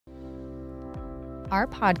Our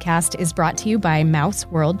podcast is brought to you by Mouse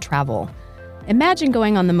World Travel. Imagine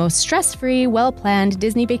going on the most stress-free, well-planned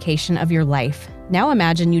Disney vacation of your life. Now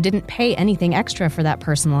imagine you didn't pay anything extra for that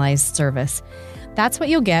personalized service. That's what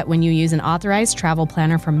you'll get when you use an authorized travel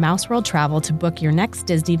planner from Mouse World Travel to book your next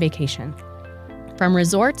Disney vacation. From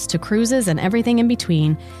resorts to cruises and everything in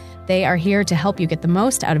between, they are here to help you get the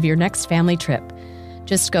most out of your next family trip.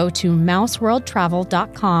 Just go to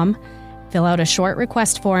mouseworldtravel.com, fill out a short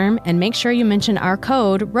request form, and make sure you mention our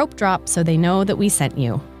code ROPEDROP so they know that we sent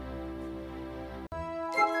you.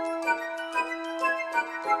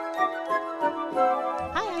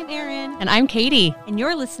 Hi, I'm Erin. And I'm Katie. And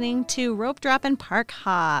you're listening to Rope Drop and Park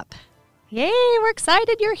Hop. Yay, we're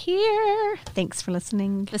excited you're here. Thanks for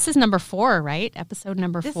listening. This is number 4, right? Episode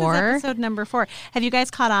number 4. This is episode number 4. Have you guys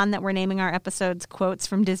caught on that we're naming our episodes quotes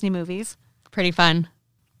from Disney movies? Pretty fun.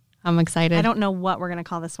 I'm excited. I don't know what we're going to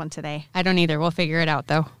call this one today. I don't either. We'll figure it out,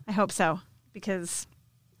 though. I hope so, because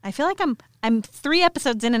I feel like I'm 3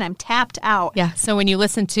 episodes in and I'm tapped out. Yeah, so when you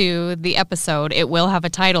listen to the episode, it will have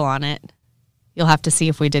a title on it. You'll have to see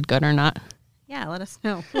if we did good or not. Yeah, let us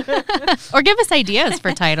know. Or give us ideas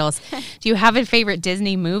for titles. Do you have a favorite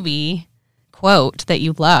Disney movie quote that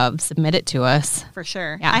you love? Submit it to us. For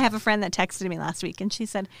sure. Yeah. I have a friend that texted me last week, and she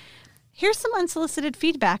said, here's some unsolicited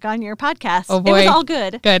feedback on your podcast. Oh, boy. It was all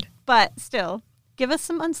good. Good. But still, give us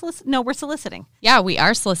some unsolicited. No, we're soliciting. Yeah, we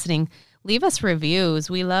are soliciting. Leave us reviews.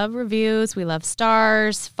 We love reviews. We love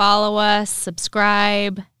stars. Follow us.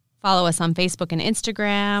 Subscribe. Follow us on Facebook and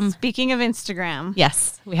Instagram. Speaking of Instagram.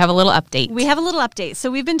 Yes, we have a little update. We have a little update.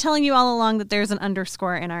 So we've been telling you all along that there's an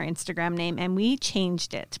underscore in our Instagram name, and we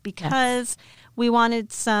changed it because we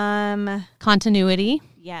wanted some continuity.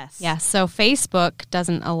 Yes. Yeah, so Facebook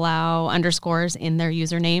doesn't allow underscores in their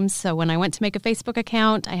usernames. So when I went to make a Facebook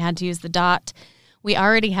account, I had to use the dot. We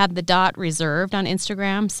already had the dot reserved on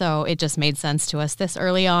Instagram, so it just made sense to us this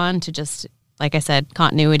early on to just, like I said,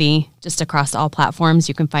 continuity just across all platforms.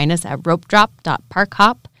 You can find us at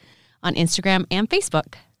ropedrop.parkhop on Instagram and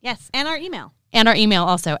Facebook. Yes, and our email. And our email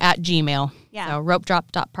also at Gmail. Yeah. So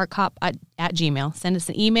ropedrop.parkhop at Gmail. Send us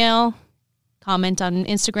an email, comment on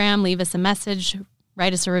Instagram, leave us a message,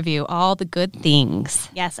 write us a review, all the good things.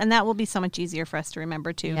 Yes, and that will be so much easier for us to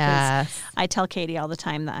remember, too. Yes. I tell Katie all the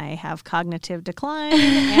time that I have cognitive decline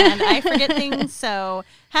and I forget things, so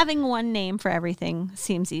having one name for everything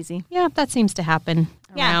seems easy. Yeah, that seems to happen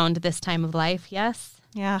around this time of life, yes?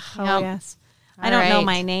 Yeah, Yep. yes. All I don't know right.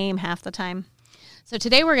 my name half the time. So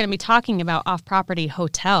today we're going to be talking about off-property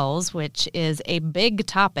hotels, which is a big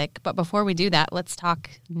topic. But before we do that, let's talk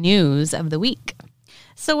news of the week.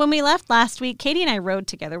 So when we left last week, Katie and I rode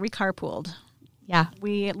together. We carpooled. Yeah.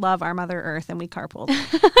 We love our Mother Earth, and we carpooled.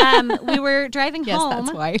 We were driving Yes, home.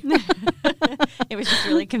 that's why. It was just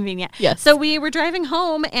really convenient. Yes. So we were driving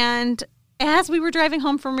home, and as we were driving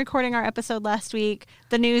home from recording our episode last week,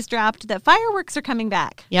 the news dropped that fireworks are coming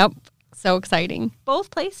back. Yep. So exciting.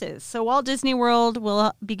 Both places. So Walt Disney World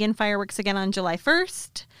will begin fireworks again on July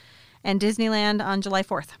 1st, and Disneyland on July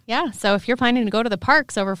 4th. Yeah. So if you're planning to go to the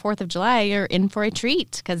parks over 4th of July, you're in for a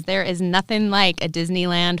treat because there is nothing like a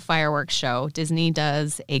Disneyland fireworks show. Disney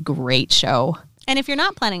does a great show. And if you're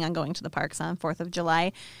not planning on going to the parks on 4th of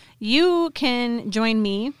July, you can join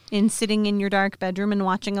me in sitting in your dark bedroom and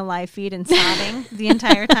watching a live feed and sobbing the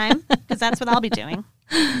entire time, because that's what I'll be doing.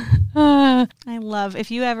 I love, if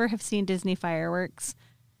you ever have seen Disney fireworks,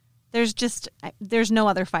 there's no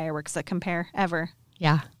other fireworks that compare ever.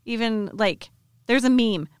 Yeah. Even like, there's a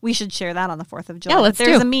meme. We should share that on the 4th of July. Yeah, let's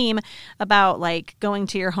There's do. a meme about like going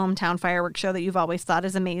to your hometown fireworks show that you've always thought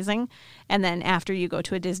is amazing. And then after you go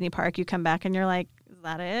to a Disney park, you come back and you're like, is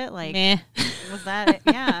that it? Like, Meh. was that it?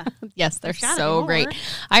 Yeah. Yes, they're There's gotta so be great. more.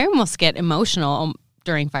 I almost get emotional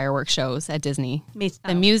during fireworks shows at Disney.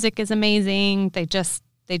 The music is amazing. They just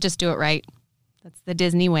do it right. That's the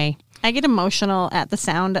Disney way. I get emotional at the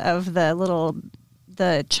sound of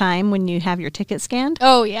the chime when you have your ticket scanned.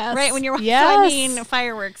 Oh, yes. Right, when you're yes. So I mean,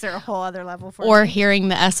 fireworks are a whole other level for Or me. hearing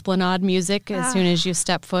the Esplanade music as soon as you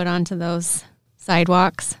step foot onto those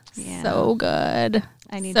sidewalks. Yeah. So good.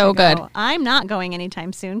 I need so to go. good. I'm not going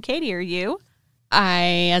anytime soon. Katie, are you?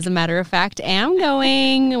 I, as a matter of fact, am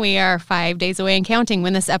going. We are 5 days away and counting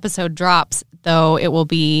when this episode drops, though it will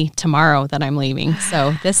be tomorrow that I'm leaving.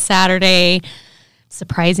 So this Saturday,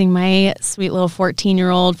 surprising my sweet little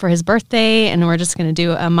 14-year-old for his birthday, and we're just going to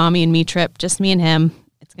do a mommy and me trip, just me and him.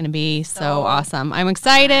 It's going to be so awesome. I'm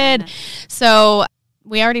excited. So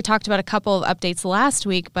we already talked about a couple of updates last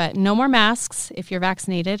week, but no more masks if you're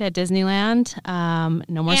vaccinated at Disneyland.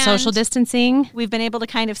 No more social distancing. We've been able to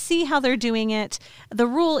kind of see how they're doing it. The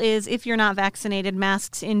rule is if you're not vaccinated,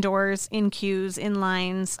 masks indoors, in queues, in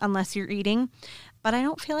lines, unless you're eating. but I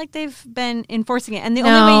don't feel like they've been enforcing it. And the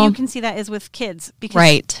only way you can see that is with kids,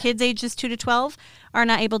 because kids ages 2 to 12 are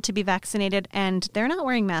not able to be vaccinated, and they're not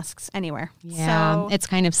wearing masks anywhere. Yeah, so, it's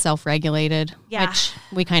kind of self-regulated, which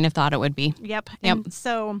we kind of thought it would be. Yep. And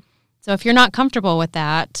so if you're not comfortable with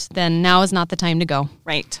that, then now is not the time to go.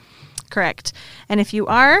 Right. Correct. And if you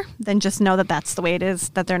are, then just know that that's the way it is,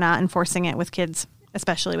 that they're not enforcing it with kids,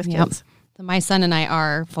 especially with kids. So my son and I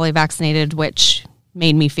are fully vaccinated, which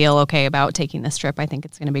made me feel okay about taking this trip. I think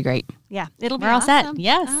it's going to be great. Yeah, it'll be We're all awesome. set.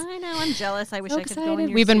 Yes. I know. I'm jealous. I wish I could go in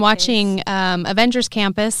your We've been suitcase. watching Avengers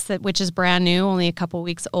Campus, which is brand new, only a couple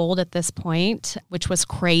weeks old at this point, which was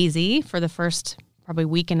crazy for the first probably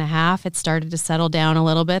week and a half. It started to settle down a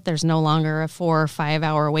little bit. There's no longer a 4 or 5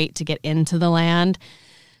 hour wait to get into the land.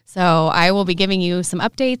 So I will be giving you some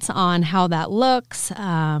updates on how that looks.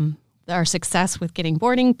 Our success with getting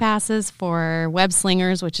boarding passes for Web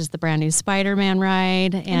Slingers, which is the brand new Spider-Man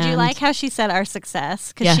ride. And do you like how she said our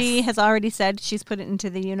success? Because she has already said she's put it into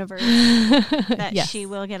the universe that she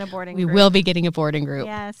will get a boarding group. We will be getting a boarding group.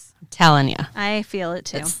 Yes. I'm telling you. I feel it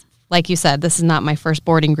too. Like you said, this is not my first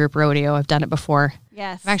boarding group rodeo. I've done it before.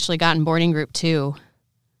 Yes. I've actually gotten boarding group 2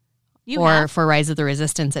 for Rise of the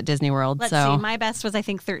Resistance at Disney World. Let's see. My best was, I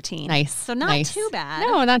think, 13. Nice. So not too bad.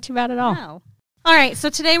 No, not too bad at all. No. All right, so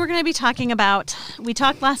today we're going to be talking about, we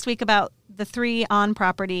talked last week about the 3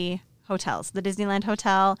 on-property hotels, the Disneyland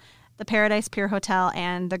Hotel, the Paradise Pier Hotel,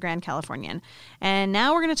 and the Grand Californian. And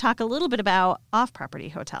now we're going to talk a little bit about off-property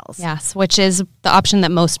hotels. Yes, which is the option that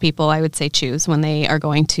most people, I would say, choose when they are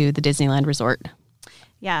going to the Disneyland Resort.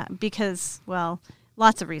 Yeah, because, well,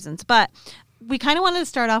 lots of reasons. But we kind of wanted to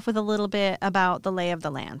start off with a little bit about the lay of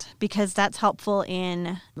the land, because that's helpful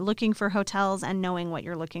in looking for hotels and knowing what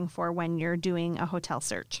you're looking for when you're doing a hotel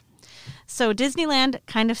search. So Disneyland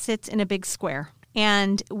kind of sits in a big square.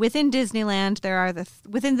 And within Disneyland,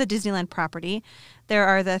 within the Disneyland property, there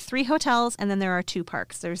are the 3 hotels, and then there are 2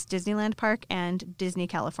 parks. There's Disneyland Park and Disney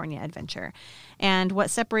California Adventure. And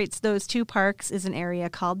what separates those 2 parks is an area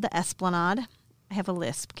called the Esplanade. I have a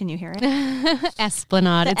lisp. Can you hear it?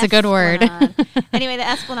 Esplanade. It's a good word. Anyway, the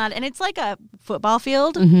Esplanade. And it's like a football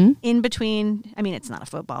field in between. I mean, it's not a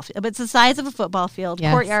football field, but it's the size of a football field,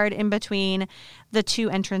 courtyard in between the 2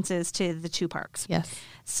 entrances to the 2 parks. Yes.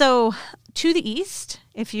 So to the east,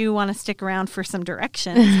 if you want to stick around for some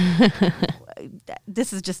directions,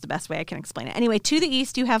 this is just the best way I can explain it. Anyway, to the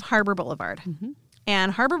east, you have Harbor Boulevard.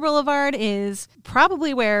 And Harbor Boulevard is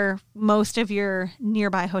probably where most of your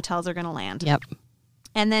nearby hotels are going to land. Yep.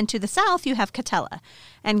 And then to the south, you have Katella.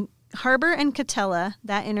 And Harbor and Katella,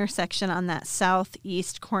 that intersection on that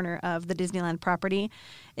southeast corner of the Disneyland property,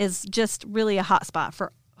 is just really a hot spot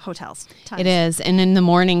for hotels. Tons. It is. And in the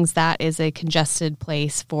mornings, that is a congested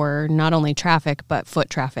place for not only traffic, but foot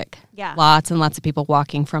traffic. Yeah. Lots and lots of people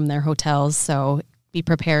walking from their hotels. So be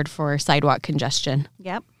prepared for sidewalk congestion.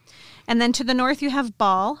 Yep. And then to the north, you have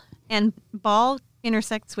Ball, and Ball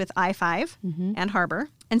intersects with I-5 and Harbor.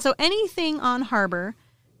 And so anything on Harbor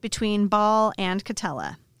between Ball and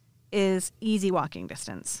Katella is easy walking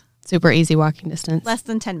distance. Super easy walking distance. Less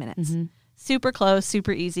than 10 minutes. Super close,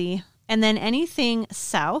 super easy. And then anything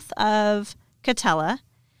south of Katella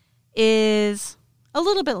is a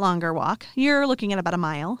little bit longer walk. You're looking at about a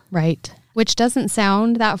mile. Right. Which doesn't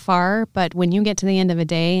sound that far, but when you get to the end of a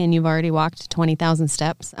day and you've already walked 20,000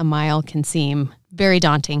 steps, a mile can seem very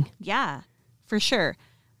daunting. Yeah, for sure.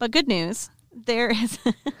 But good news, there is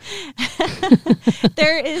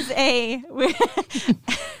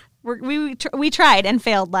we tried and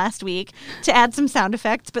failed last week to add some sound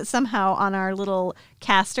effects, but somehow on our little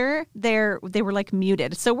caster, they were like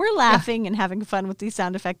muted. So we're laughing and having fun with these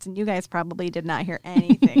sound effects, and you guys probably did not hear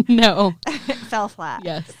anything. No. It fell flat.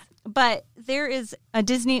 Yes. But there is a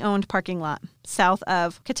Disney-owned parking lot south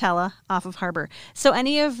of Katella off of Harbor. So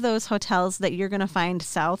any of those hotels that you're going to find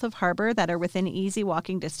south of Harbor that are within easy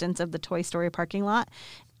walking distance of the Toy Story parking lot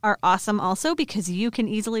are awesome also, because you can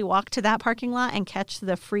easily walk to that parking lot and catch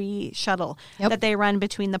the free shuttle that they run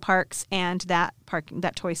between the parks and that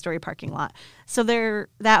Toy Story parking lot. So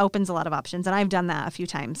that opens a lot of options, and I've done that a few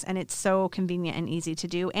times, and it's so convenient and easy to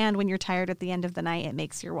do. And when you're tired at the end of the night, it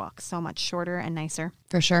makes your walk so much shorter and nicer.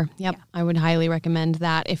 For sure. Yep. Yeah. I would highly recommend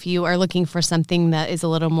that if you are looking for something that is a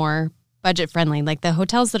little more budget friendly. Like the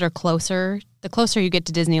hotels that are closer, the closer you get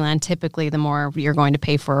to Disneyland, typically the more you're going to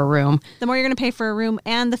pay for a room. The more you're going to pay for a room,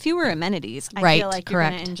 and the fewer amenities I feel like you're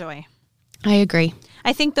going to enjoy. I agree.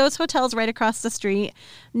 I think those hotels right across the street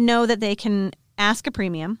know that they can ask a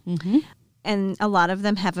premium. And a lot of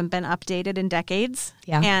them haven't been updated in decades.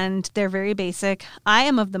 Yeah. And they're very basic. I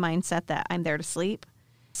am of the mindset that I'm there to sleep.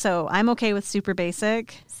 So I'm okay with super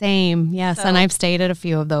basic. Same, yes. So- And I've stayed at a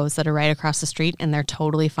few of those that are right across the street, and they're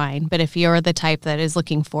totally fine. But if you're the type that is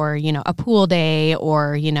looking for, a pool day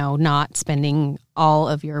or, not spending all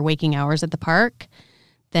of your waking hours at the park,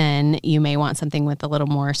 then you may want something with a little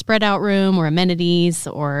more spread out room or amenities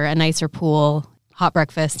or a nicer pool, hot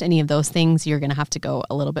breakfast, any of those things. You're going to have to go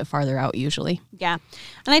a little bit farther out usually. Yeah.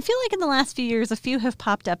 And I feel like in the last few years, a few have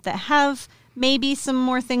popped up that have maybe some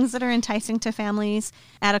more things that are enticing to families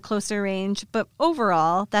at a closer range. But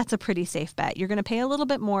overall, that's a pretty safe bet. You're going to pay a little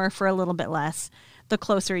bit more for a little bit less the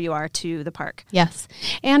closer you are to the park. Yes.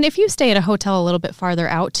 And if you stay at a hotel a little bit farther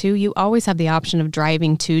out too, you always have the option of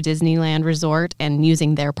driving to Disneyland Resort and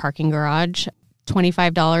using their parking garage.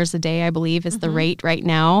 $25 a day, I believe, is the rate right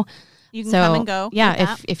now. You can come and go.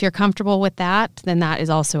 Yeah, if you're comfortable with that, then that is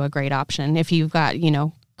also a great option. If you've got,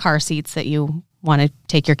 car seats that you want to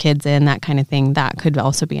take your kids in, that kind of thing, that could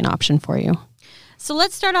also be an option for you. So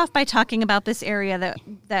let's start off by talking about this area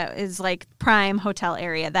that is like prime hotel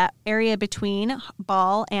area, that area between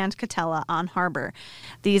Ball and Katella on Harbor.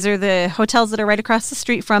 These are the hotels that are right across the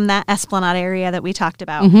street from that Esplanade area that we talked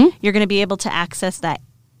about. You're going to be able to access that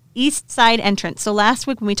east side entrance. So last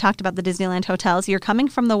week when we talked about the Disneyland hotels, you're coming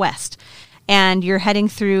from the west and you're heading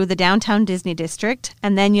through the downtown Disney district,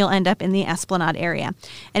 and then you'll end up in the Esplanade area.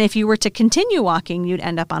 And if you were to continue walking, you'd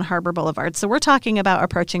end up on Harbor Boulevard. So we're talking about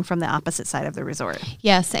approaching from the opposite side of the resort.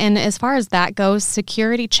 Yes, and as far as that goes,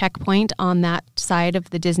 security checkpoint on that side of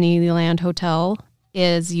the Disneyland hotel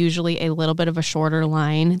is usually a little bit of a shorter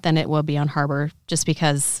line than it will be on Harbor, just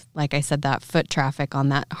because, like I said, that foot traffic on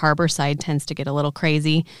that Harbor side tends to get a little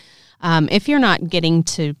crazy. If you're not getting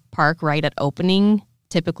to park right at opening,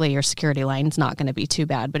 typically your security line's not going to be too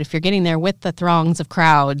bad. But if you're getting there with the throngs of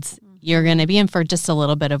crowds, you're going to be in for just a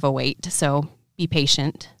little bit of a wait. So be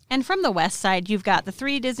patient. And from the west side, you've got the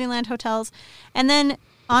 3 Disneyland hotels. And then,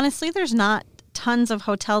 honestly, there's not tons of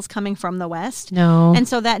hotels coming from the west. No. And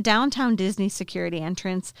so that downtown Disney security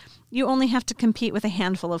entrance, you only have to compete with a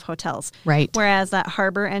handful of hotels. Right. Whereas that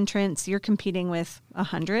Harbor entrance, you're competing with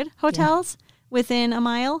 100 hotels. Yeah. Within a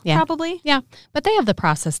mile, probably. Yeah, but they have the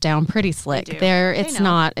process down pretty slick. It's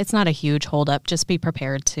not a huge holdup. Just be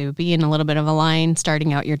prepared to be in a little bit of a line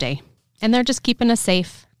starting out your day. And they're just keeping us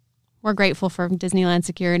safe. We're grateful for Disneyland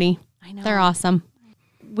security. I know. They're awesome.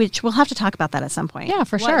 Which we'll have to talk about that at some point. Yeah,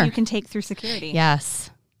 for sure. What you can take through security. Yes.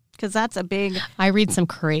 Because that's a big... I read some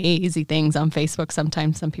crazy things on Facebook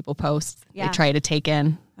sometimes. Some people post. Yeah. They try to take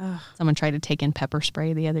in. Someone tried to take in pepper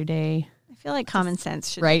spray the other day. I feel like common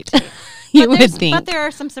sense should... Right. You would think. But there are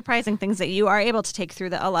some surprising things that you are able to take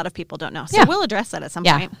through that a lot of people don't know. So we'll address that at some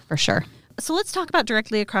point. Yeah, for sure. So let's talk about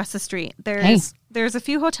directly across the street. There's a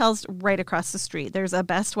few hotels right across the street. There's a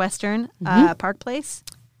Best Western Park Place.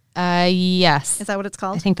 Yes. Is that what it's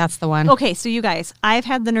called? I think that's the one. Okay, so you guys, I've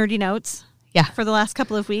had the nerdy notes. Yeah. For the last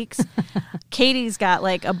couple of weeks. Katie's got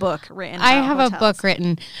like a book written. I have a book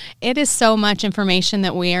written. It is so much information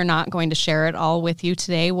that we are not going to share it all with you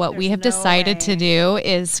today. What we have decided to do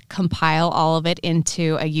is compile all of it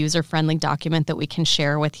into a user-friendly document that we can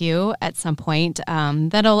share with you at some point.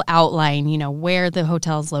 That'll outline, where the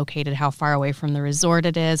hotel is located, how far away from the resort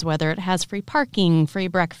it is, whether it has free parking, free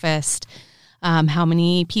breakfast, how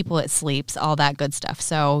many people it sleeps, all that good stuff,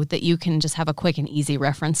 so that you can just have a quick and easy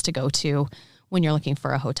reference to go to when you're looking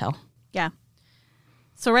for a hotel. Yeah.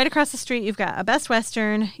 So right across the street, you've got a Best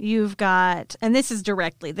Western. You've got, and this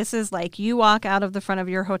is like you walk out of the front of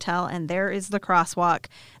your hotel and there is the crosswalk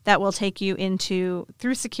that will take you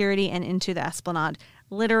through security and into the Esplanade.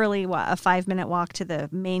 Literally, a 5-minute walk to the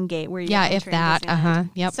main gate where you're if that.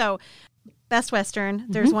 Yep. So Best Western,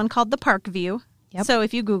 there's one called the Park View. Yep. So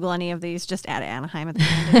if you Google any of these, just add Anaheim at the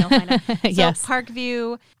end and you'll find it. So Yes. Park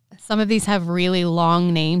View. Some of these have really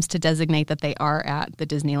long names to designate that they are at the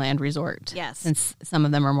Disneyland Resort. Yes. Since some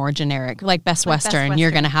of them are more generic. Like Best Western,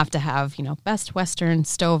 you're going to have, Best Western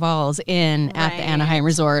Stovall's Inn at the Anaheim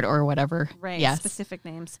Resort or whatever. Right. Yes. Specific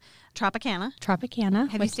names. Tropicana. Tropicana.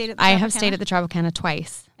 Have you stayed at the Tropicana? I have stayed at the Tropicana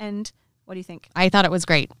twice. And what do you think? I thought it was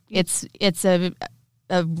great. It's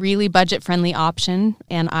a really budget-friendly option,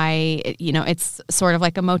 and it's sort of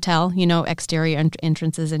like a motel, exterior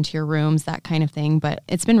entrances into your rooms, that kind of thing, but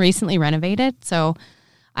it's been recently renovated, so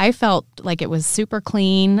I felt like it was super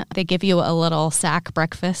clean. They give you a little sack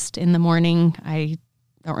breakfast in the morning. I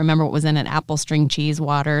don't remember what was in it, apple string cheese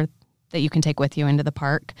water that you can take with you into the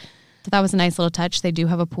park. So that was a nice little touch. They do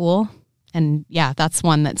have a pool. And that's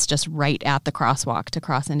one that's just right at the crosswalk to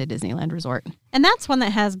cross into Disneyland Resort. And that's one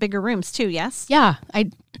that has bigger rooms too, yes? Yeah.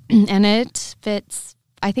 And it fits,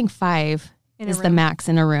 I think 5 is the max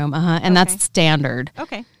in a room. And that's standard.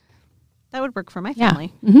 Okay. That would work for my Yeah.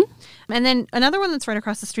 family. Mm-hmm. And then another one that's right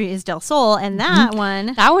across the street is Del Sol. And that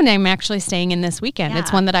one, That one I'm actually staying in this weekend.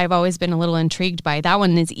 It's Yeah. one that I've always been a little intrigued by. That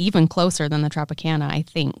one is even closer than the Tropicana, I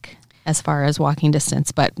think, as far as walking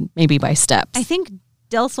distance, but maybe by steps. I think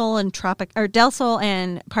Del Sol and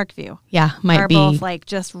Parkview Yeah, might are be. both like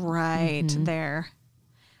just right there.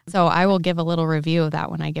 So I will give a little review of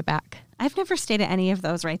that when I get back. I've never stayed at any of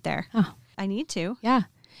those right there. Oh. I need to, Yeah.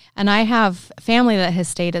 And I have family that has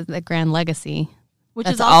stayed at the Grand Legacy. which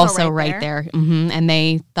That's is also right there. And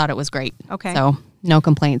they thought it was great. Okay. So no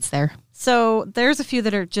complaints there. So there's a few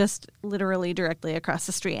that are just literally directly across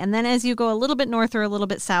the street. And then as you go a little bit north or a little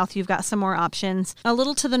bit south, you've got some more options. A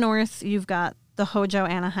little to the north, you've got the Hojo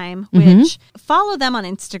Anaheim, which follow them on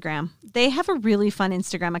Instagram. They have a really fun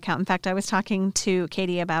Instagram account. In fact, I was talking to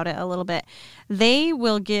Katie about it a little bit. They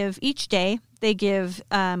will give each day, they give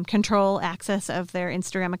control access of their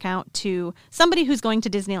Instagram account to somebody who's going to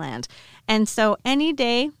Disneyland. And so any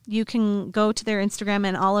day you can go to their Instagram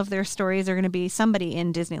and all of their stories are going to be somebody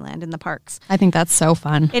in Disneyland in the parks. I think that's so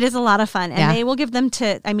fun. It is a lot of fun. And Yeah. they will give them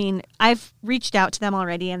to, I mean, I've reached out to them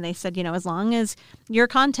already and they said, as long as your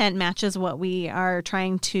content matches what we are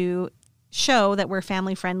trying to show, that we're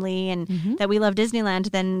family friendly and that we love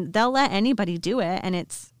Disneyland, then they'll let anybody do it. And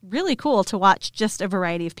it's really cool to watch just a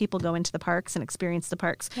variety of people go into the parks and experience the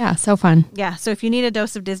parks. Yeah, so fun. Yeah. So if you need a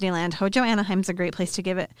dose of Disneyland, Hojo Anaheim's a great place to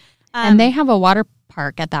give it. And they have a water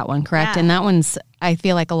park at that one, correct? Yeah. And that one's, I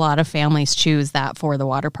feel like a lot of families choose that for the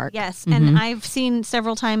water park. Yes. And I've seen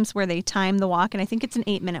several times where they time the walk, and I think it's an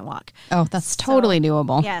 8-minute walk. Oh, that's totally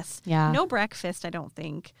doable. Yes. Yeah. No breakfast, I don't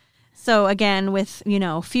think. So again, with,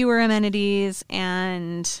 fewer amenities,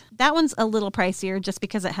 and that one's a little pricier just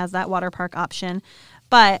because it has that water park option,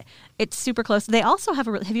 but it's super close. They also have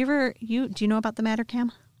do you know about the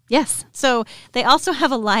Mattercam? Yes. So they also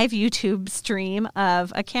have a live YouTube stream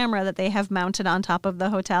of a camera that they have mounted on top of the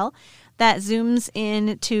hotel that zooms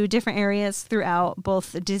in to different areas throughout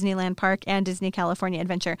both the Disneyland Park and Disney California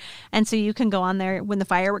Adventure. And so you can go on there when the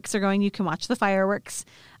fireworks are going, you can watch the fireworks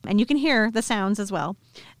and you can hear the sounds as well.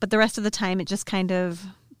 But the rest of the time, it just kind of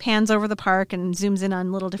pans over the park and zooms in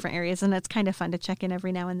on little different areas, and it's kind of fun to check in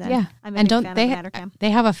every now and then. Yeah. I'm a And big don't fan they of the Mattercam. they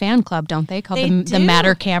have a fan club, don't they? Called They the do.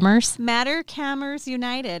 Mattercammers. Mattercammers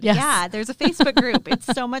United. Yes. Yeah, there's a Facebook group. It's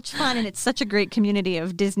so much fun, and it's such a great community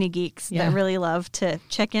of Disney geeks that really love to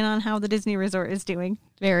check in on how the Disney resort is doing.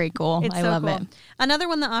 Very cool. It's I so love cool. it. Another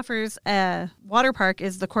one that offers a water park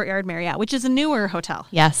is the Courtyard Marriott, which is a newer hotel.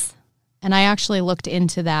 Yes. And I actually looked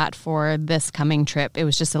into that for this coming trip. It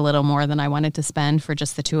was just a little more than I wanted to spend for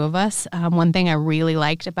just the two of us. One thing I really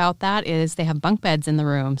liked about that is they have bunk beds in the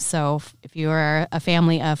room. So if you are a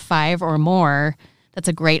family of 5 or more, that's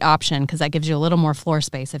a great option because that gives you a little more floor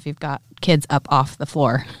space if you've got kids up off the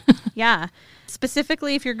floor. Yeah.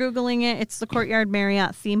 Specifically, if you're Googling it, it's the Courtyard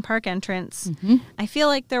Marriott theme park entrance. I feel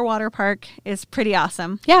like their water park is pretty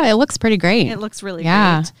awesome. Yeah, it looks pretty great. It looks really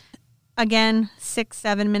Yeah. great. Again,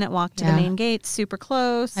 6-7 minute walk to the main gate, super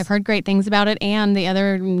close. I've heard great things about it. And the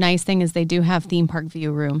other nice thing is they do have theme park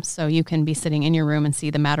view rooms. So you can be sitting in your room and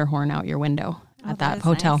see the Matterhorn out your window at that is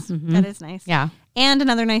hotel. nice. That is nice. Yeah. And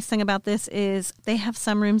another nice thing about this is they have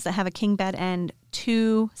some rooms that have a king bed and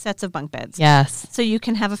 2 sets of bunk beds. Yes. So you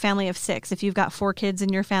can have a family of 6. If you've got 4 kids in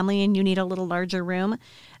your family and you need a little larger room,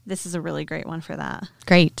 this is a really great one for that.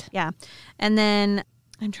 Great. Yeah. And then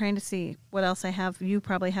I'm trying to see what else I have. You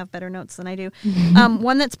probably have better notes than I do.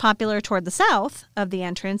 One that's popular toward the south of the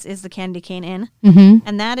entrance is the Candy Cane Inn.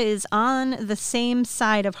 And that is on the same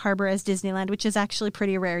side of harbor as Disneyland, which is actually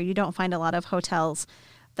pretty rare. You don't find a lot of hotels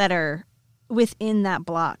that are within that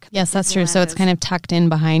block. Yes, that's true. So it's kind of tucked in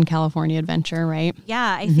behind California Adventure, right?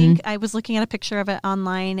 Yeah, I think I was looking at a picture of it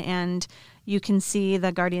online, and you can see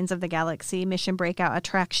the Guardians of the Galaxy Mission Breakout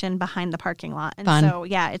attraction behind the parking lot. And Fun. so,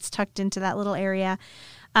 yeah, it's tucked into that little area.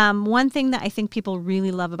 One thing that I think people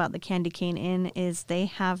really love about the Candy Cane Inn is they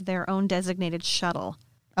have their own designated shuttle.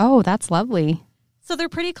 Oh, that's lovely. So they're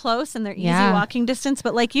pretty close and they're easy Yeah. walking distance.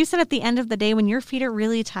 But like you said, at the end of the day, when your feet are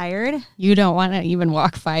really tired, You don't want to even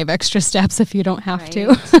walk 5 extra steps if you don't have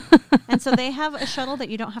to. and so they have a shuttle that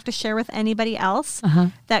you don't have to share with anybody else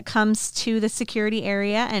that comes to the security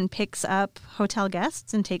area and picks up hotel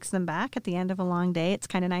guests and takes them back at the end of a long day. It's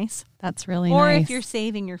kind of nice. That's really Or nice. if you're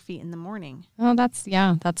saving your feet in the morning. Oh,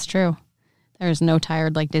 that's true. There's no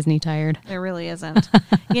tired like Disney tired. There really isn't.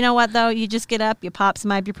 You know what, though? You just get up, you pop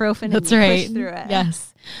some ibuprofen, and That's you right. push through it.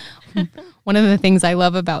 Yes. One of the things I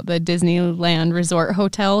love about the Disneyland resort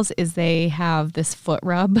hotels is they have this foot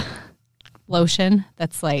rub lotion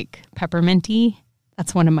that's like pepperminty.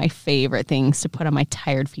 That's one of my favorite things to put on my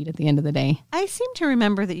tired feet at the end of the day. I seem to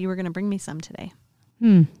remember that you were going to bring me some today.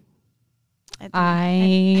 I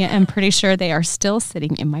am pretty sure they are still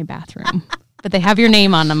sitting in my bathroom. But they have your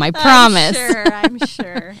name on them, I promise. I'm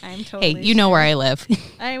sure. I'm totally Hey, you know where I live.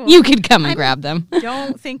 I will. You could come and grab them.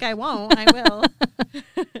 Don't think I won't. I will.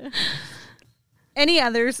 Any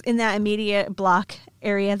others in that immediate block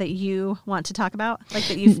area that you want to talk about? Like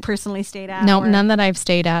that you've personally stayed at? No, none that I've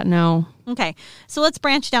stayed at, no. Okay. So let's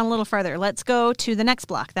branch down a little farther. Let's go to the next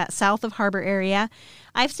block, that south of Harbor area.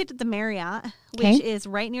 I've stayed at the Marriott, which is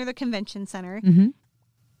right near the convention center. Mm-hmm.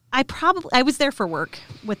 I was there for work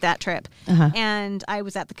with that trip, and I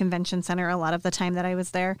was at the convention center a lot of the time that I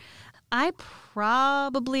was there. I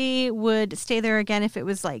probably would stay there again if it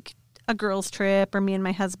was like a girls' trip or me and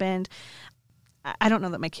my husband. I don't know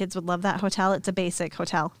that my kids would love that hotel. It's a basic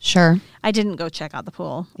hotel. Sure. I didn't go check out the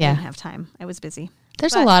pool. Yeah. I didn't have time. I was busy.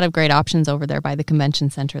 There's a lot of great options over there by the convention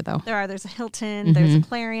center, though. There's a Hilton, there's a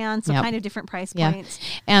Clarion, so kind of different price points.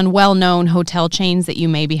 And well-known hotel chains that you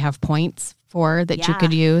maybe have points for that you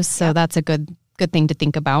could use. So that's a good thing to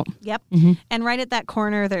think about. Yep. And right at that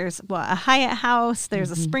corner, there's a Hyatt House, there's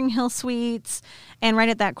a Spring Hill Suites, and right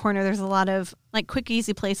at that corner, there's a lot of like quick,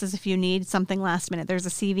 easy places if you need something last minute. There's a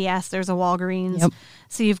CVS, there's a Walgreens. Yep.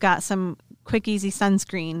 So you've got some quick, easy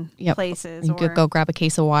sunscreen places. You could go grab a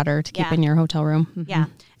case of water to keep in your hotel room. Mm-hmm. Yeah.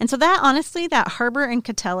 And so that, honestly, that Harbor and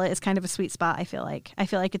Katella is kind of a sweet spot, I feel like. I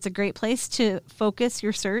feel like it's a great place to focus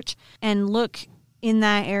your search and look in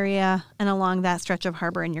that area and along that stretch of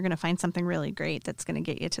harbor, and you're going to find something really great that's going to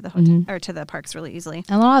get you to the hotel or to the parks really easily.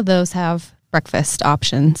 A lot of those have breakfast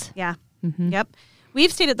options. Yeah. Yep.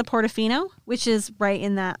 We've stayed at the Portofino, which is right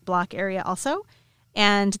in that block area also.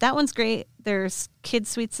 And that one's great. There's kids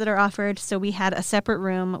suites that are offered. So we had a separate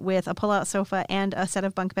room with a pull-out sofa and a set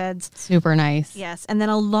of bunk beds. Super nice. Yes. And then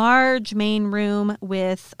a large main room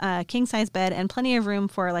with a king-size bed and plenty of room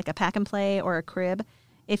for like a pack and play or a crib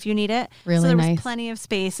if you need it. Really so there nice. was plenty of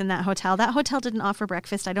space in that hotel. That hotel didn't offer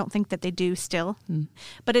breakfast. I don't think that they do still.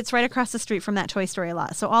 But it's right across the street from that Toy Story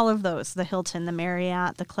lot. So all of those, the Hilton, the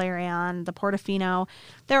Marriott, the Clarion, the Portofino,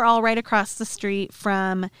 they're all right across the street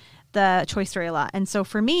from the Toy Story lot. And so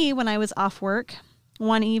for me, when I was off work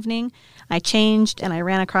one evening, I changed and I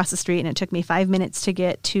ran across the street, and it took me 5 minutes to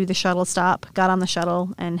get to the shuttle stop, got on the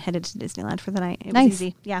shuttle and headed to Disneyland for the night. It was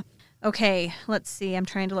easy. Yeah. Okay, let's see. I'm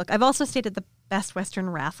trying to look. I've also stayed at the Best Western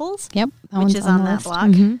Raffles, which is on that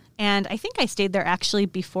block. And I think I stayed there actually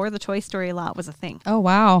before the Toy Story lot was a thing. Oh,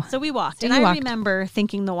 wow. So we walked, and I remember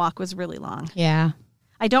thinking the walk was really long. Yeah.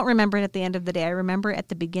 I don't remember it at the end of the day. I remember it at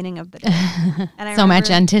the beginning of the day. And so much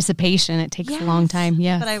anticipation. It takes a long time.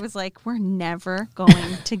 Yes. But I was like, we're never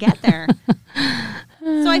going to get there.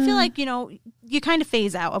 So I feel like, you kind of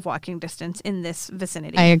phase out of walking distance in this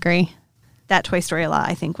vicinity. I agree. That Toy Story lot,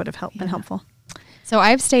 I think, would have been helpful. So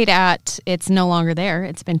I've stayed at, it's no longer there.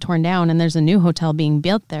 It's been torn down, and there's a new hotel being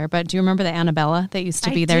built there. But do you remember the Annabella that used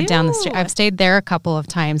to be there down the street? I've stayed there a couple of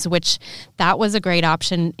times, which that was a great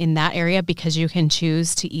option in that area because you can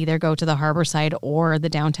choose to either go to the harbor side or the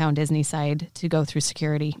downtown Disney side to go through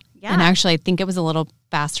security. Yeah. And actually, I think it was a little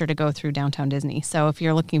faster to go through downtown Disney. So if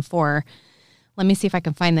you're looking for, let me see if I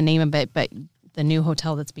can find the name of it, but the new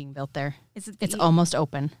hotel that's being built there, it's almost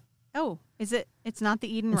open. Oh, is it? It's not the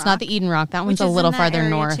Eden Rock. It's not the Eden Rock. That one's a little farther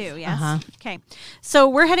north. Too, yes. Okay. So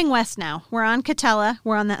we're heading west now. We're on Katella.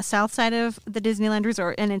 We're on that south side of the Disneyland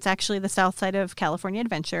Resort, and it's actually the south side of California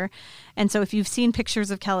Adventure. And so if you've seen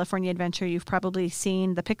pictures of California Adventure, you've probably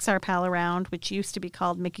seen the Pixar Pal Around, which used to be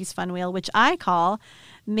called Mickey's Fun Wheel, which I call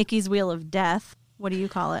Mickey's Wheel of Death. What do you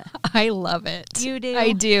call it? I love it. You do?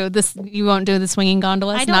 I do. You won't do the swinging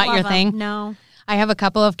gondola? It's not your thing? No. I have a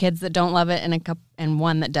couple of kids that don't love it and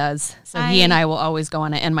one that does. So he and I will always go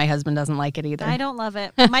on it, and my husband doesn't like it either. I don't love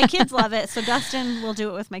it. My kids love it. So Dustin will do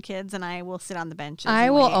it with my kids, and I will sit on the bench. I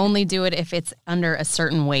will only do it if it's under a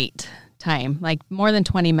certain wait time. Like more than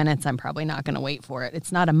 20 minutes, I'm probably not going to wait for it.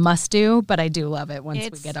 It's not a must do, but I do love it once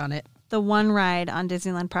we get on it. The one ride on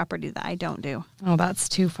Disneyland property that I don't do. Oh, that's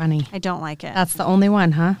too funny. I don't like it. That's the only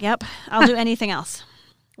one, huh? Yep. I'll do anything else.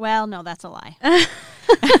 Well, no, that's a lie.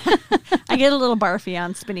 I get a little barfy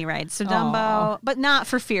on spinny rides. So Dumbo, but not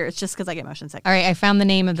for fear. It's just because I get motion sickness. All right, I found the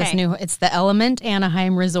name of this new. It's the Element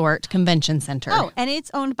Anaheim Resort Convention Center. Oh, and it's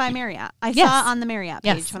owned by Marriott. I saw it on the Marriott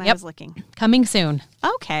page when I was looking. Coming soon.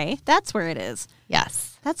 Okay, that's where it is.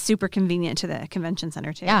 Yes. That's super convenient to the convention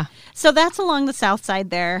center, too. Yeah. So that's along the south side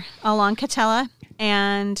there, along Katella,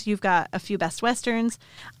 and you've got a few Best Westerns.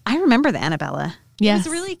 I remember the Annabella. Yes. It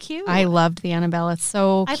was really cute. I loved the Annabella. It's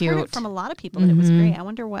so cute. I've heard it from a lot of people that it was great. I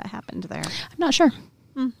wonder what happened there. I'm not sure.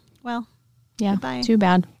 Well, yeah, goodbye. Too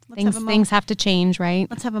bad. Things have to change, right?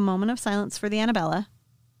 Let's have a moment of silence for the Annabella.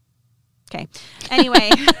 Okay. Anyway,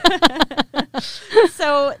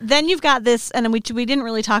 so then you've got this, and we didn't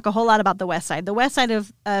really talk a whole lot about the west side. The west side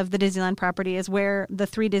of the Disneyland property is where the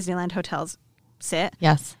 3 Disneyland hotels sit.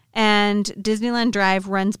 Yes. And Disneyland Drive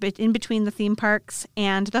runs in between the theme parks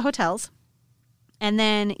and the hotels. And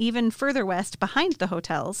then even further west, behind the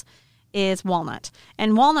hotels, is Walnut.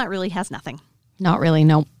 And Walnut really has nothing. Not really,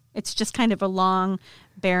 no. It's just kind of a long,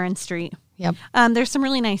 barren street. Yep. There's some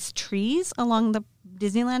really nice trees along the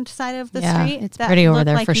Disneyland side of the Yeah, street. it's pretty over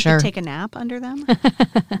there like for you sure. Could take a nap under them.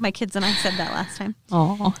 My kids and I said that last time.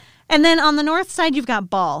 Oh, And then on the north side, you've got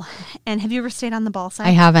Ball. And have you ever stayed on the Ball side?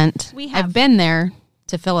 I haven't. We have. I've been there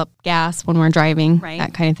to fill up gas when we're driving, Right.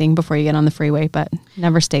 that kind of thing, before you get on the freeway, but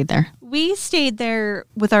never stayed there. We stayed there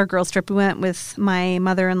with our girls trip. We went with my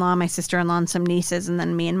mother-in-law, my sister-in-law, and some nieces, and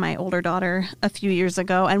then me and my older daughter a few years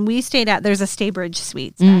ago. And we stayed there's a Staybridge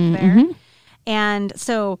Suites back there. And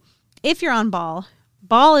so if you're on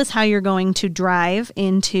Ball is how you're going to drive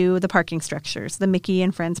into the parking structures, the Mickey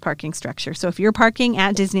and Friends parking structure. So if you're parking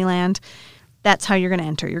at Disneyland, that's how you're going to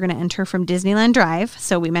enter. You're going to enter from Disneyland Drive.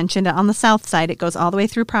 So we mentioned it on the south side. It goes all the way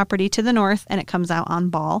through property to the north, and it comes out on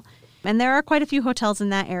Ball. And there are quite a few hotels in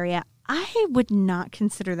that area. I would not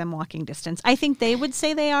consider them walking distance. I think they would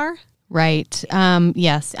say they are. Right.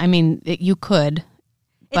 Yes. I mean, you could,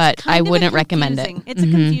 but It's kind I of wouldn't recommend it. It's a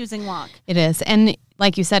confusing walk. It is. And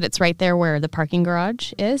like you said, it's right there where the parking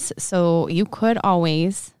garage is. So you could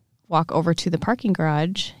always walk over to the parking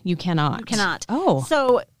garage. You cannot. You cannot. Oh.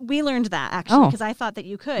 So we learned that actually because I thought that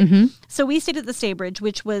you could. So we stayed at the Staybridge,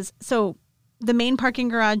 which was the main parking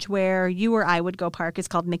garage where you or I would go park is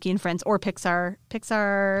called Mickey and Friends or Pixar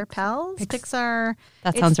Pals. Pixar.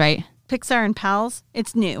 That sounds right. Pixar and Pals.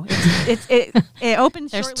 It's new. It opened.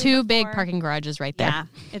 There's shortly 2 big before. parking garages right there.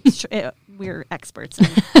 Yeah, we're experts.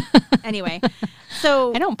 Anyway,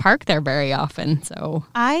 so I don't park there very often, so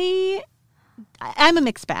I'm a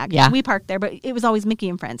mixed bag. Yeah. We parked there, but it was always Mickey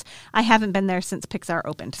and Friends. I haven't been there since Pixar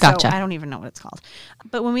opened, Gotcha. so I don't even know what it's called.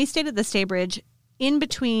 But when we stayed at the Staybridge, in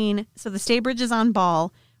between, so the Staybridge is on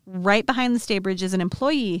Ball. Right behind the Staybridge is an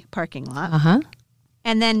employee parking lot.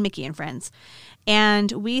 And then Mickey and Friends.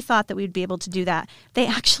 And we thought that we'd be able to do that. They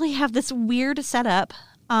actually have this weird setup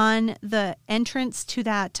on the entrance to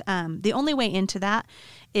that. The only way into that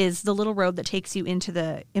is the little road that takes you into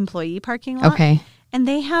the employee parking lot. Okay. And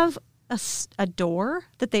they have a door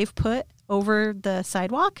that they've put over the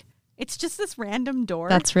sidewalk. It's just this random door.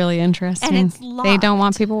 That's really interesting. And it's They don't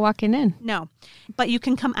want people walking in. No, but you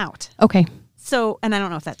can come out. Okay. So, and I don't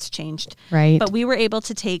know if that's changed. Right. But we were able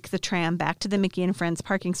to take the tram back to the Mickey and Friends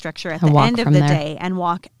parking structure at And the walk end of from the there. day and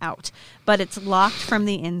walk out. But it's locked from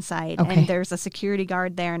the inside. Okay. And there's a security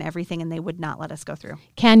guard there and everything, and they would not let us go through.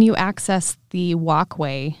 Can you access the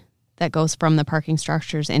walkway that goes from the parking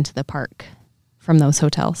structures into the park from those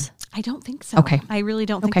hotels? I don't think so. Okay. I really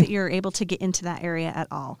don't think Okay. that you're able to get into that area at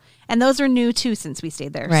all. And those are new too since we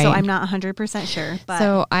stayed there. Right. So I'm not 100% sure. But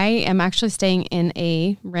So I am actually staying in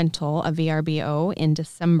a rental, a VRBO, in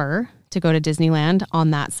December to go to Disneyland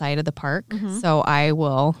on that side of the park. So I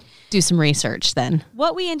will do some research then.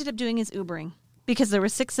 what we ended up doing is Ubering because there were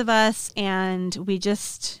 6 of us and we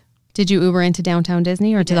just... Did you Uber into downtown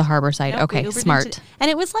Disney or to the harbor side? Nope, we Okay, Ubered smart. into- and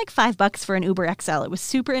it was like $5 for an Uber XL. It was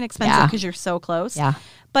super inexpensive Yeah. because you're so close. Yeah.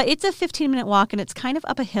 But it's a 15-minute walk, and it's kind of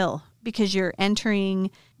up a hill because you're entering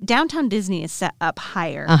downtown Disney is set up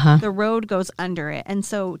higher. The road goes under it. And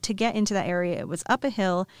so to get into that area, it was up a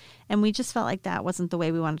hill, and we just felt like that wasn't the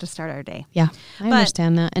way we wanted to start our day. Yeah, I But-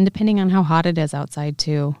 understand that. And depending on how hot it is outside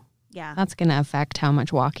too, Yeah. that's going to affect how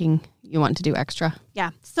much walking you want to do extra.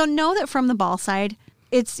 Yeah. So know that from the Ball side,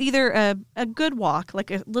 it's either a good walk,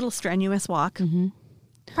 like a little strenuous walk,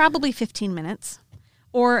 probably 15 minutes,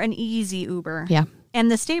 or an easy Uber. Yeah. And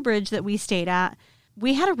the Staybridge that we stayed at,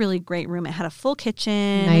 we had a really great room. It had a full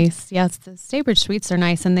kitchen. Nice. Yes, the Staybridge Suites are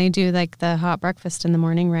nice, and they do like the hot breakfast in the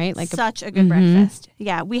morning, right? Like Such a good breakfast.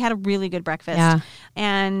 Yeah, we had a really good breakfast. Yeah.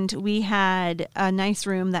 And we had a nice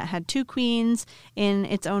room that had 2 queens in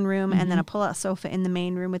its own room and then a pull-out sofa in the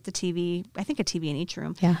main room with the TV. I think a TV in each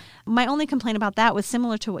room. Yeah. My only complaint about that was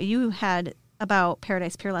similar to what you had about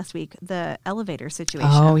Paradise Pier last week. The elevator situation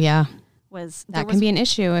Oh yeah, was... that can be an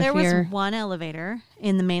issue if There you're. was one elevator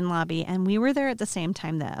in the main lobby, and we were there at the same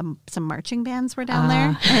time that some marching bands were down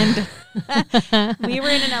there, and we were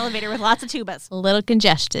in an elevator with lots of tubas. A little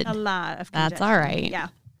congested. A lot of That's congestion. all right. Yeah.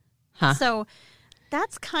 Huh. So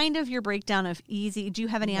that's kind of your breakdown of easy. Do you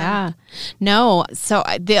have any? Yeah. No. So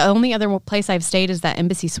the only other place I've stayed is that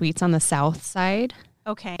Embassy Suites on the south side.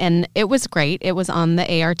 Okay. And it was great. It was on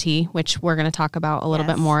the ART, which we're going to talk about a little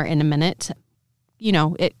Yes. bit more in a minute. You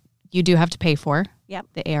know, you do have to pay for Yep.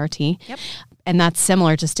 the ART. Yep. And that's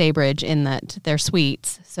similar to Staybridge in that they're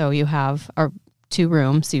suites. So you have 2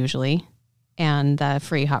 rooms usually and the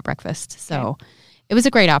free hot breakfast. So it was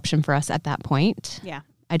a great option for us at that point. Yeah.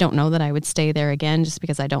 I don't know that I would stay there again just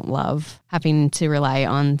because I don't love having to rely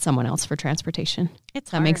on someone else for transportation. Does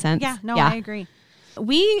that make sense? Yeah, no, I agree.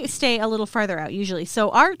 We stay a little farther out usually.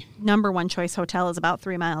 So our number one choice hotel is about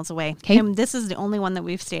 3 miles away. Okay. And this is the only one that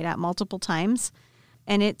we've stayed at multiple times.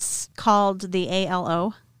 And it's called the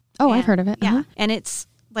ALO. Oh, I've heard of it. Yeah. Uh-huh. And it's,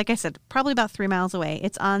 like I said, probably about 3 miles away.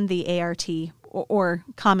 It's on the ART, or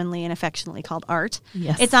commonly and affectionately called ART.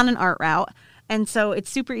 Yes. It's on an ART route. And so it's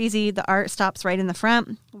super easy. The ART stops right in the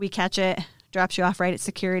front. We catch it, drops you off right at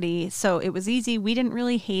security. So it was easy. We didn't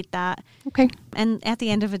really hate that. Okay. And at the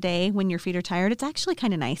end of the day, when your feet are tired, it's actually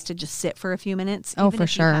kind of nice to just sit for a few minutes. Oh, even for if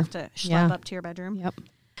sure. You have to schlep up to your bedroom. Yep.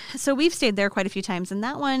 So we've stayed there quite a few times. And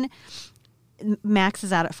that one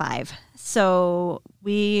maxes out at 5. So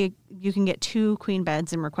you can get 2 queen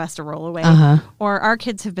beds and request a rollaway. Uh-huh. Or our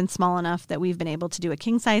kids have been small enough that we've been able to do a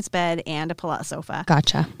king size bed and a pull-out sofa.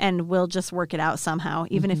 Gotcha. And we'll just work it out somehow,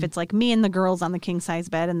 even if it's like me and the girls on the king size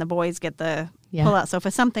bed and the boys get the pull-out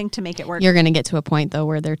sofa, something to make it work. You're going to get to a point, though,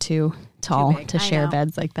 where they're too tall big. to I share know.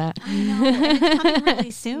 beds like that. I know. And it's coming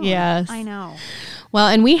really soon. Yes. I know. Well,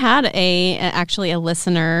 and we had actually a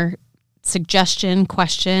listener suggestion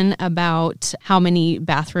question about how many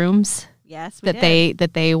bathrooms Yes,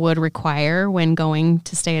 that they would require when going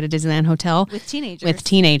to stay at a Disneyland hotel with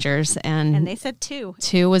teenagers, and they said 2.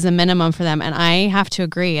 2 was a minimum for them. And I have to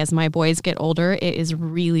agree, as my boys get older, it is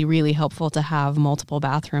really, really helpful to have multiple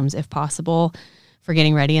bathrooms if possible for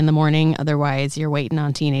getting ready in the morning. Otherwise, you're waiting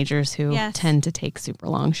on teenagers who tend to take super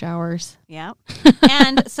long showers. Yeah.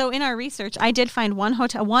 And so in our research, I did find one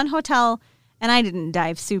hotel, and I didn't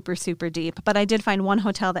dive super, super deep, but I did find one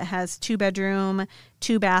hotel that has 2-bedroom,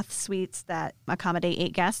 2-bath suites that accommodate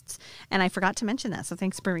 8 guests. And I forgot to mention that, so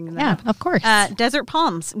thanks for bringing that up. Yeah, of course. Desert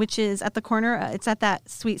Palms, which is at the corner, it's at that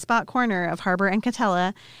sweet spot corner of Harbor and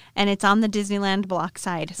Catella, and it's on the Disneyland block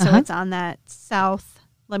side. So it's on that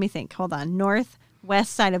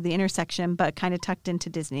northwest side of the intersection, but kind of tucked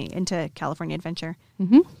into into California Adventure.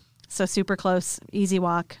 Mm-hmm. So super close, easy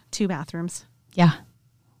walk, 2 bathrooms. Yeah.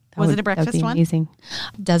 Was it a breakfast one? Amazing.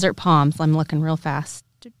 Desert Palms. I'm looking real fast.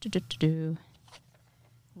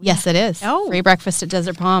 Yes, it is. Oh. Free breakfast at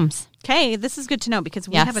Desert Palms. Okay, this is good to know because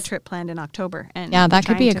we have a trip planned in October. And yeah, that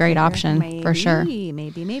could be a great option for sure.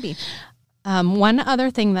 Maybe. One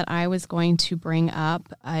other thing that I was going to bring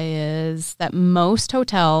up is that most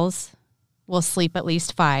hotels will sleep at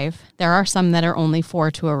least 5. There are some that are only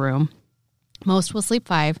 4 to a room. Most will sleep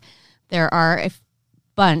 5. There are a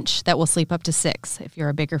bunch that will sleep up to 6 if you're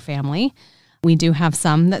a bigger family. We do have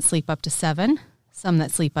some that sleep up to 7, some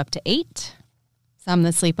that sleep up to 8, some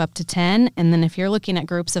that sleep up to 10. And then if you're looking at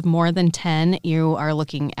groups of more than 10, you are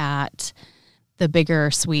looking at the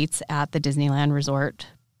bigger suites at the Disneyland Resort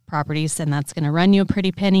properties, and that's going to run you a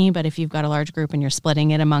pretty penny. But if you've got a large group and you're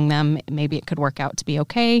splitting it among them, maybe it could work out to be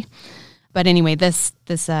okay. But anyway, this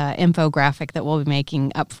infographic that we'll be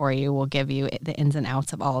making up for you will give you the ins and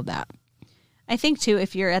outs of all of that. I think, too,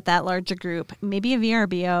 if you're at that larger group, maybe a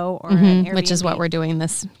VRBO or an Airbnb. Which is what we're doing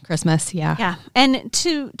this Christmas, yeah. Yeah, and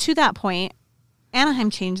to that point, Anaheim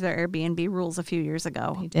changed their Airbnb rules a few years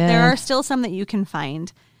ago. They did. There are still some that you can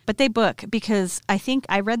find, but they book because I think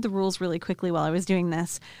I read the rules really quickly while I was doing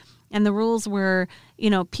this. And the rules were,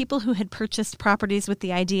 people who had purchased properties with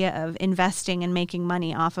the idea of investing and making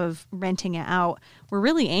money off of renting it out were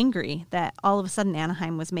really angry that all of a sudden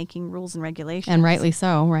Anaheim was making rules and regulations. And rightly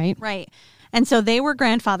so, right? Right. And so they were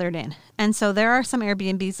grandfathered in. And so there are some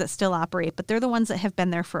Airbnbs that still operate, but they're the ones that have been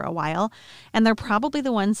there for a while. And they're probably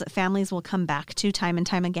the ones that families will come back to time and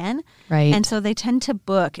time again. Right. And so they tend to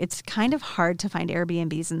book. It's kind of hard to find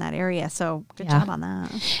Airbnbs in that area. So good job on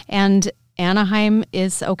that. And Anaheim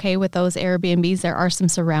is okay with those Airbnbs. There are some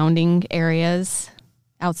surrounding areas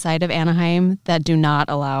outside of Anaheim that do not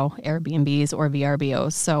allow Airbnbs or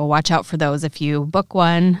VRBOs. So watch out for those. If you book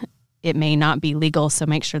one, it may not be legal, so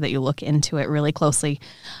make sure that you look into it really closely.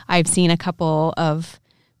 I've seen a couple of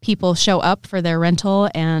people show up for their rental,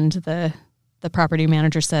 and the property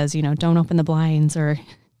manager says, don't open the blinds or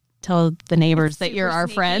tell the neighbors that you're our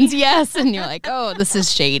friends. Yes, and you're like, oh, this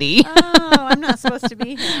is shady. Oh, I'm not supposed to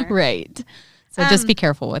be here. Right. So just be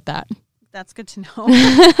careful with that. That's good to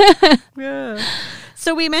know. Yeah.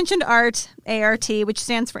 So we mentioned ART, which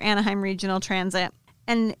stands for Anaheim Regional Transit.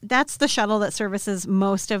 And that's the shuttle that services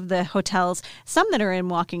most of the hotels, some that are in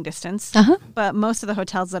walking distance, but most of the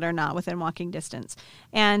hotels that are not within walking distance.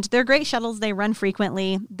 And they're great shuttles. They run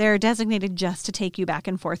frequently. They're designated just to take you back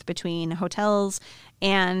and forth between hotels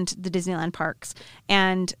and the Disneyland parks.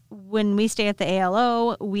 And when we stay at the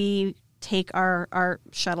ALO, we take our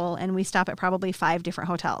shuttle and we stop at probably 5 different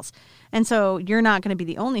hotels. And so you're not going to be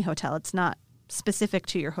the only hotel. It's not specific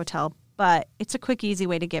to your hotel, but it's a quick, easy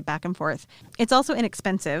way to get back and forth. It's also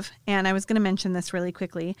inexpensive. And I was going to mention this really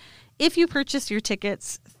quickly. If you purchase your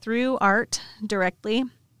tickets through ART directly,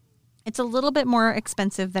 it's a little bit more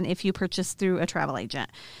expensive than if you purchase through a travel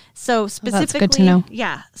agent. So specifically, that's good to know.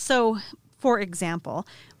 Yeah. So for example,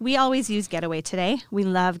 we always use Getaway Today. We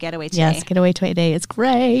love Getaway Today. Yes, Getaway Today is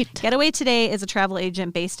great. Getaway Today is a travel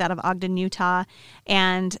agent based out of Ogden, Utah,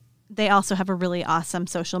 and they also have a really awesome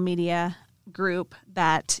social media group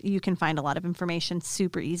that you can find a lot of information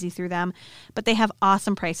super easy through them. But they have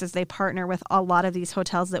awesome prices. They partner with a lot of these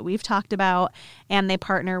hotels that we've talked about, and they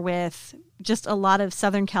partner with just a lot of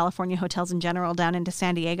Southern California hotels in general down into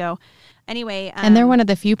San Diego. Anyway. And they're one of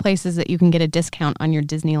the few places that you can get a discount on your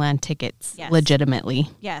Disneyland tickets legitimately.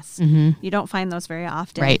 Yes. Mm-hmm. You don't find those very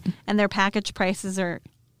often. Right. And their package prices are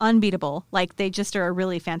unbeatable. Like, they just are a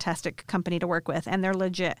really fantastic company to work with, and they're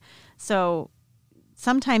legit. So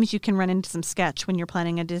sometimes you can run into some sketch when you're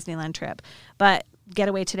planning a Disneyland trip. But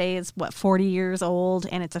Getaway Today is, 40 years old,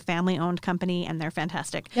 and it's a family-owned company, and they're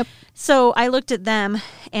fantastic. Yep. So I looked at them,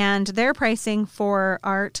 and their pricing for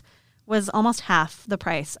ART was almost half the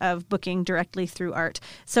price of booking directly through ART.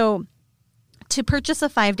 So to purchase a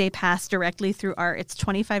 5-day pass directly through ART, it's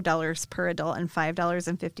 $25 per adult and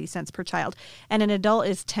 $5.50 per child. And an adult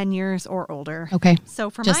is 10 years or older. Okay. So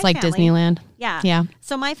for just my like family, Disneyland. Yeah. Yeah.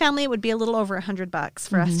 So my family, it would be a little over $100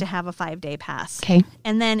 for us to have a 5-day pass. Okay.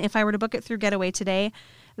 And then if I were to book it through Getaway Today,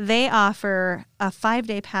 they offer a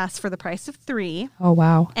 5-day pass for the price of 3. Oh,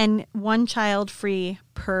 wow. And 1 child free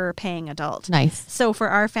per paying adult. Nice. So for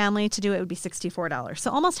our family to do it would be $64. So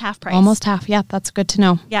almost half price. Almost half. Yeah, that's good to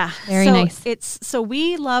know. Yeah. Very so nice. So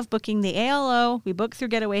we love booking the ALO. We book through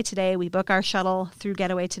Getaway Today. We book our shuttle through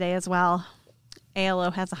Getaway Today as well.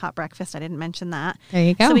 ALO has a hot breakfast. I didn't mention that. There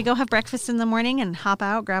you go. So we go have breakfast in the morning and hop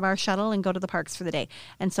out, grab our shuttle, and go to the parks for the day.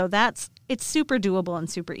 And so it's super doable and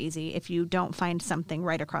super easy if you don't find something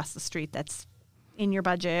right across the street that's in your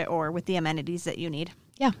budget or with the amenities that you need.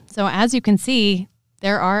 Yeah. So as you can see,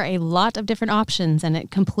 there are a lot of different options, and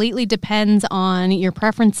it completely depends on your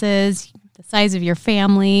preferences, the size of your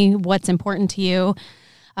family, what's important to you.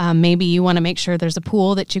 Maybe you want to make sure there's a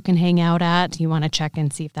pool that you can hang out at. You want to check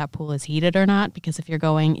and see if that pool is heated or not, because if you're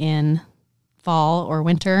going in fall or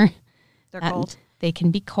winter, They're cold. They can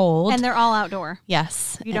be cold. And they're all outdoor.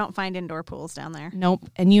 Yes. You don't find indoor pools down there. Nope.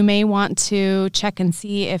 And you may want to check and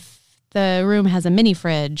see if the room has a mini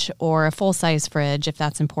fridge or a full-size fridge, if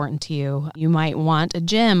that's important to you. You might want a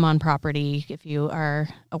gym on property if you are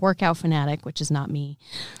a workout fanatic, which is not me.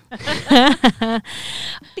 To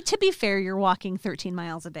be fair, you're walking 13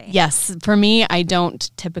 miles a day. Yes. For me, I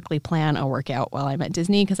don't typically plan a workout while I'm at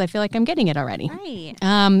Disney because I feel like I'm getting it already. Right.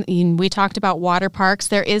 We talked about water parks.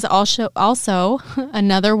 There is also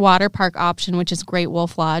another water park option, which is Great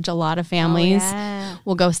Wolf Lodge. A lot of families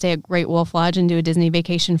will go stay at Great Wolf Lodge and do a Disney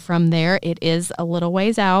vacation from there. It is a little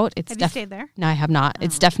ways out. Have you stayed there? No, I have not.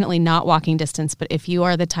 It's definitely not walking distance, but if you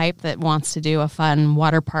are the type that wants to do a fun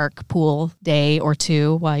water park pool day or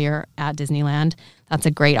 2 while you're at Disneyland, that's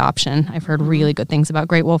a great option. I've heard really good things about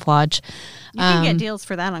Great Wolf Lodge. You can get deals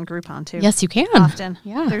for that on Groupon, too. Yes, you can. Often.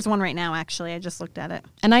 Yeah. There's one right now, actually. I just looked at it.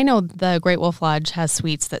 And I know the Great Wolf Lodge has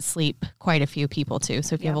suites that sleep quite a few people, too.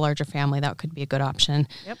 So if you have a larger family, that could be a good option.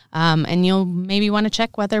 Yep. And you'll maybe want to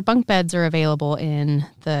check whether bunk beds are available in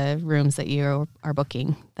the rooms that you are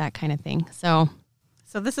booking, that kind of thing. So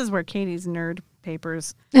this is where Katie's nerd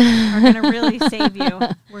papers are going to really save you.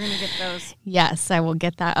 We're going to get those. Yes, I will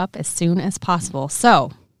get that up as soon as possible.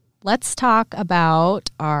 So let's talk about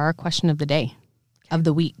our question of the day, of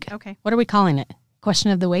the week. Okay. What are we calling it? Question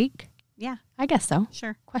of the week? Yeah. I guess so.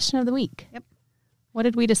 Sure. Question of the week. Yep. What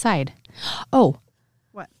did we decide? Oh.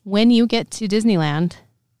 What? When you get to Disneyland,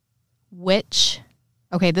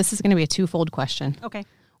 okay, this is going to be a twofold question. Okay.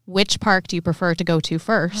 Which park do you prefer to go to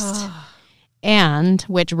first? And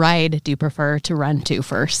which ride do you prefer to run to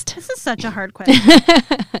first? This is such a hard question.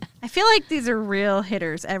 I feel like these are real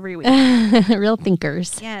hitters every week. Real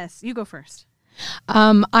thinkers. Yes. You go first.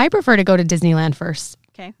 I prefer to go to Disneyland first.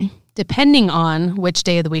 Okay. Depending on which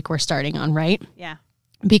day of the week we're starting on, right? Yeah.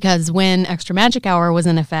 Because when Extra Magic Hour was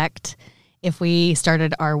in effect, if we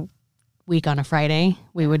started our week on a Friday,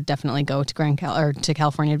 we would definitely go to to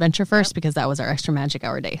California Adventure first because that was our Extra Magic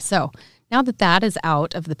Hour day. So now that is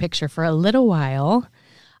out of the picture for a little while,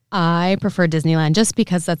 I prefer Disneyland just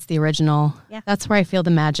because that's the original. Yeah. That's where I feel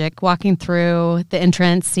the magic. Walking through the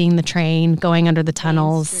entrance, seeing the train, going under the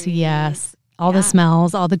tunnels. Yes. All the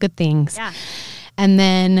smells, all the good things. Yeah. And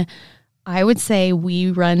then I would say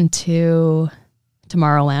we run to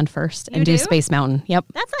Tomorrowland first and do Space Mountain. Yep.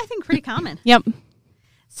 That's, I think, pretty common. Yep.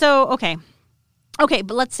 So, okay,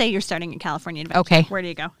 but let's say you're starting at California Adventure. Okay. Where do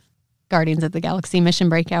you go? Guardians of the Galaxy Mission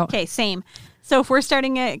Breakout. Okay, same. So if we're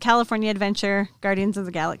starting at California Adventure, Guardians of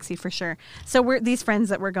the Galaxy for sure. So we're these friends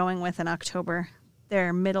that we're going with in October,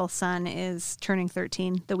 their middle son is turning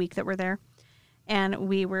 13 the week that we're there. And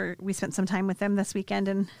we spent some time with them this weekend,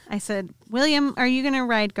 and I said, William, are you going to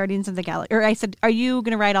ride Guardians of the Galaxy? Or I said, are you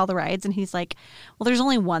going to ride all the rides? And he's like, well, there's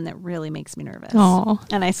only one that really makes me nervous. Aww.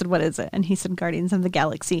 And I said, what is it? And he said, Guardians of the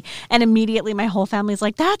Galaxy. And immediately my whole family's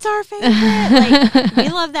like, that's our favorite. Like, we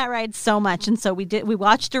love that ride so much. And so we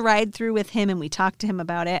watched a ride through with him, and we talked to him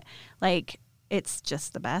about it. Like, it's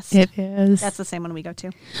just the best. It is. That's the same one we go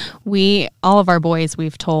to. All of our boys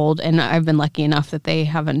we've told, and I've been lucky enough that they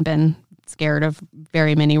haven't been scared of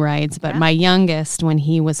very many rides, but my youngest, when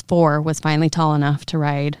he was 4, was finally tall enough to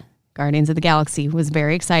ride Guardians of the Galaxy, was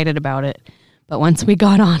very excited about it. But once we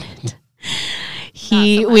got on it,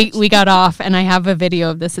 we got off, and I have a video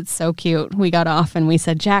of this. It's so cute. We got off and we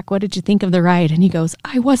said, Jack, what did you think of the ride? And he goes,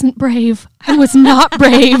 I wasn't brave. I was not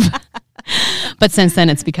brave. But since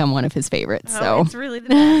then, it's become one of his favorites. So it's really the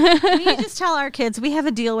best. We just tell our kids, we have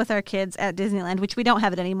a deal with our kids at Disneyland, which we don't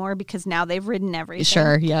have it anymore because now they've ridden everything.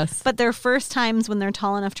 Sure, yes. But their first times when they're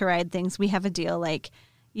tall enough to ride things, we have a deal like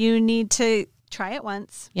you need to try it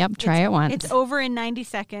once. Yep, try it once. It's over in 90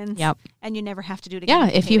 seconds. Yep. And you never have to do it again.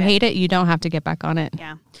 Yeah, if you hate it, you don't have to get back on it.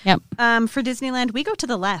 Yeah. Yep. For Disneyland, we go to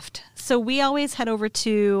the left. So we always head over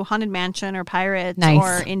to Haunted Mansion or Pirates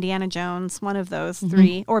or Indiana Jones, one of those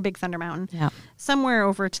three, or Big Thunder Mountain. Yeah. Somewhere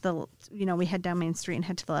over to the, we head down Main Street and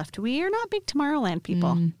head to the left. We are not big Tomorrowland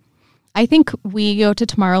people. I think we go to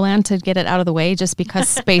Tomorrowland to get it out of the way just because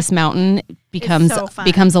Space Mountain becomes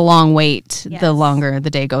a long wait the longer the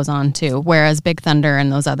day goes on too. Whereas Big Thunder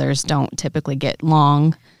and those others don't typically get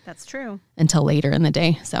long. That's true. Until later in the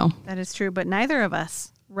day. So that is true. But neither of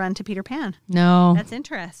us run to Peter Pan. No. That's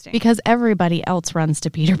interesting. Because everybody else runs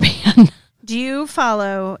to Peter Pan. Do you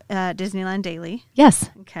follow Disneyland Daily? Yes.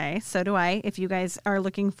 Okay. So do I. If you guys are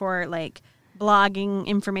looking for like blogging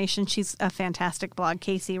information, she's a fantastic blog.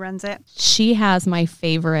 Casey runs it. She has my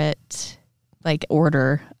favorite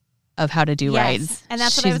order of how to do rides. And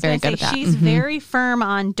that's what I was going to say. She's very firm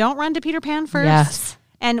on don't run to Peter Pan first. Yes.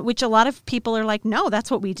 And which a lot of people are like, no,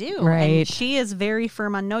 that's what we do. Right. And she is very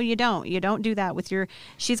firm on, no, you don't. You don't do that with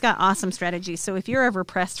she's got awesome strategies. So if you're ever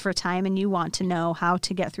pressed for time and you want to know how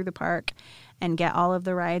to get through the park and get all of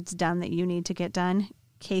the rides done that you need to get done,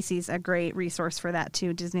 Casey's a great resource for that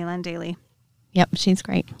too, Disneyland Daily. Yep, she's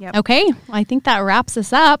great. Yep. Okay, I think that wraps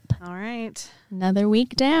us up. All right. Another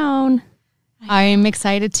week down. I'm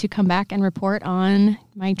excited to come back and report on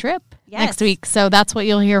my trip next week. So that's what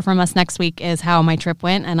you'll hear from us next week is how my trip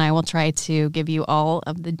went, and I will try to give you all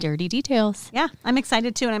of the dirty details. Yeah, I'm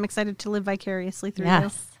excited too, and I'm excited to live vicariously through you.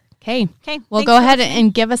 Okay. Well, go ahead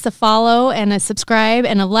and give us a follow and a subscribe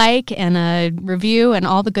and a like and a review and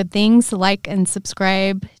all the good things. Like and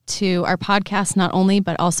subscribe to our podcast, not only,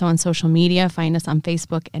 but also on social media. Find us on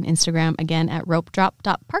Facebook and Instagram, again, at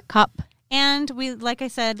ropedrop.parkhop. And like I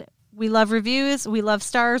said, we love reviews, we love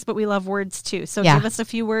stars, but we love words too. So give us a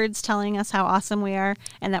few words telling us how awesome we are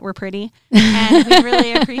and that we're pretty. And we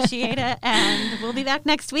really appreciate it. And we'll be back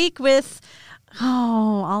next week with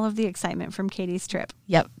all of the excitement from Katie's trip.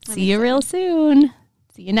 Yep. See you real soon.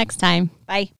 See you next time. Bye.